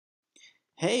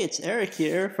Hey, it's Eric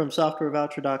here from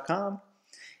SoftwareVoucher.com.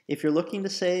 If you're looking to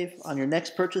save on your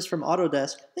next purchase from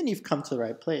Autodesk, then you've come to the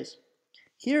right place.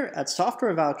 Here at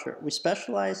Software Voucher, we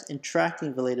specialize in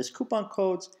tracking the latest coupon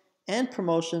codes and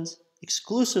promotions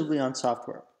exclusively on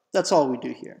software. That's all we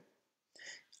do here.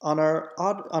 On our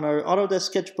Autodesk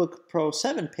Sketchbook Pro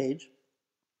 7 page,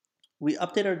 we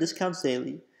update our discounts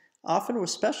daily, often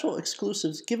with special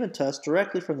exclusives given to us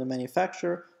directly from the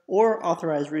manufacturer or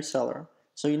authorized reseller,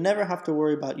 so you never have to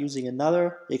worry about using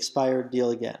another expired deal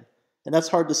again. And that's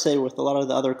hard to say with a lot of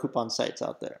the other coupon sites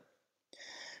out there.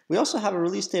 We also have a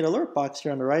release date alert box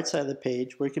here on the right side of the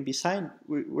page where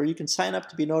you can sign up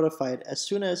to be notified as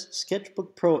soon as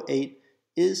Sketchbook Pro 8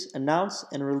 is announced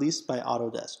and released by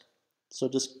Autodesk. So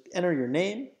just enter your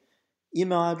name,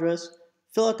 email address,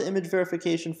 fill out the image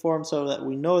verification form so that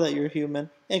we know that you're human,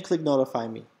 and click Notify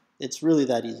Me. It's really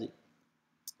that easy.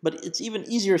 But it's even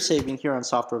easier saving here on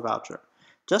Software Voucher.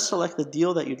 Just select the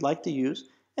deal that you'd like to use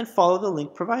and follow the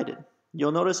link provided.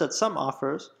 You'll notice that some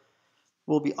offers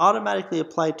will be automatically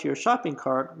applied to your shopping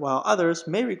cart, while others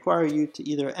may require you to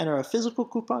either enter a physical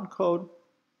coupon code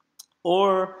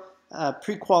or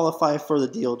pre-qualify for the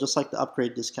deal, just like the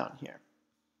upgrade discount here.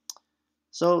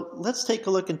 So let's take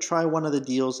a look and try one of the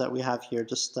deals that we have here,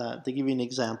 just to give you an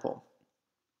example.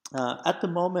 At the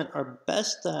moment, our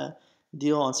best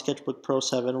deal on Sketchbook Pro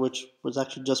 7, which was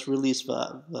actually just released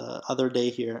the other day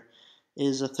here,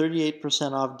 is a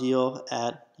 38% off deal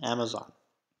at Amazon.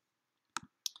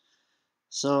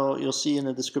 So you'll see in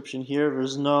the description here,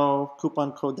 there's no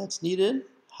coupon code that's needed.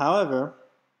 However,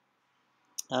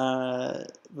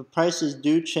 the prices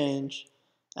do change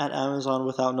at Amazon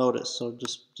without notice. So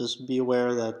just be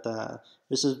aware that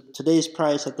this is today's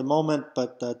price at the moment,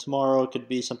 but tomorrow it could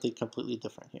be something completely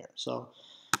different here. So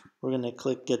we're going to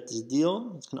click Get This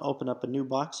Deal. It's going to open up a new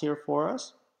box here for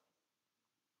us.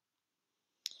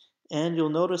 And you'll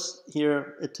notice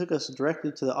here it took us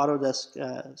directly to the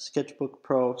Autodesk Sketchbook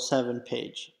Pro 7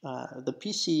 page. The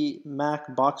PC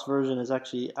Mac box version is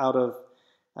actually out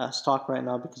of stock right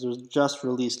now because it was just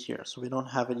released here, so we don't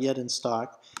have it yet in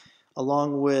stock,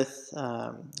 along with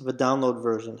the download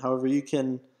version. However, you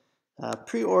can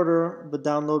pre-order the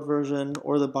download version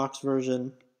or the box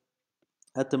version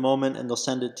at the moment, and they'll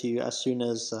send it to you as soon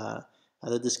as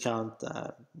the discount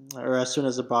or as soon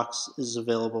as the box is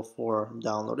available for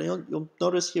download. And you'll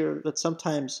notice here that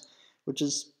sometimes, which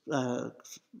is a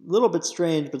little bit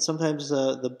strange, but sometimes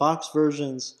the box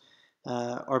versions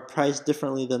are priced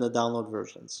differently than the download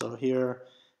version. So here,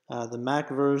 the Mac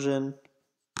version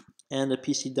and the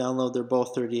PC download, they're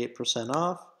both 38%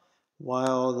 off,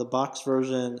 while the box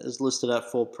version is listed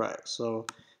at full price. So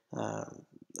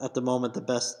at the moment, the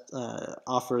best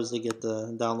offer is to get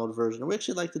the download version. We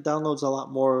actually like the downloads a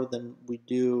lot more than we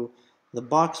do the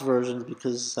box versions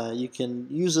because you can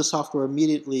use the software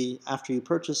immediately after you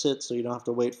purchase it, so you don't have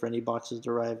to wait for any boxes to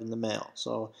arrive in the mail.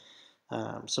 So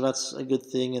that's a good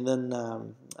thing. And then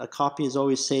a copy is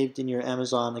always saved in your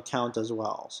Amazon account as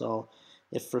well. So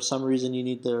if for some reason you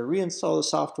need to reinstall the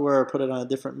software or put it on a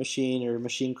different machine, or your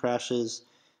machine crashes,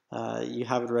 you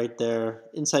have it right there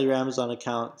inside your Amazon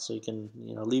account, so you can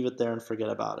leave it there and forget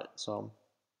about it. So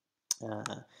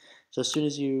as soon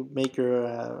as you make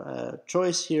your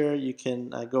choice here, you can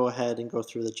go ahead and go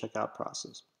through the checkout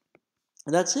process.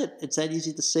 And that's it. It's that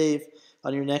easy to save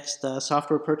on your next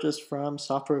software purchase from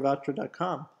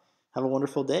SoftwareVoucher.com. Have a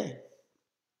wonderful day.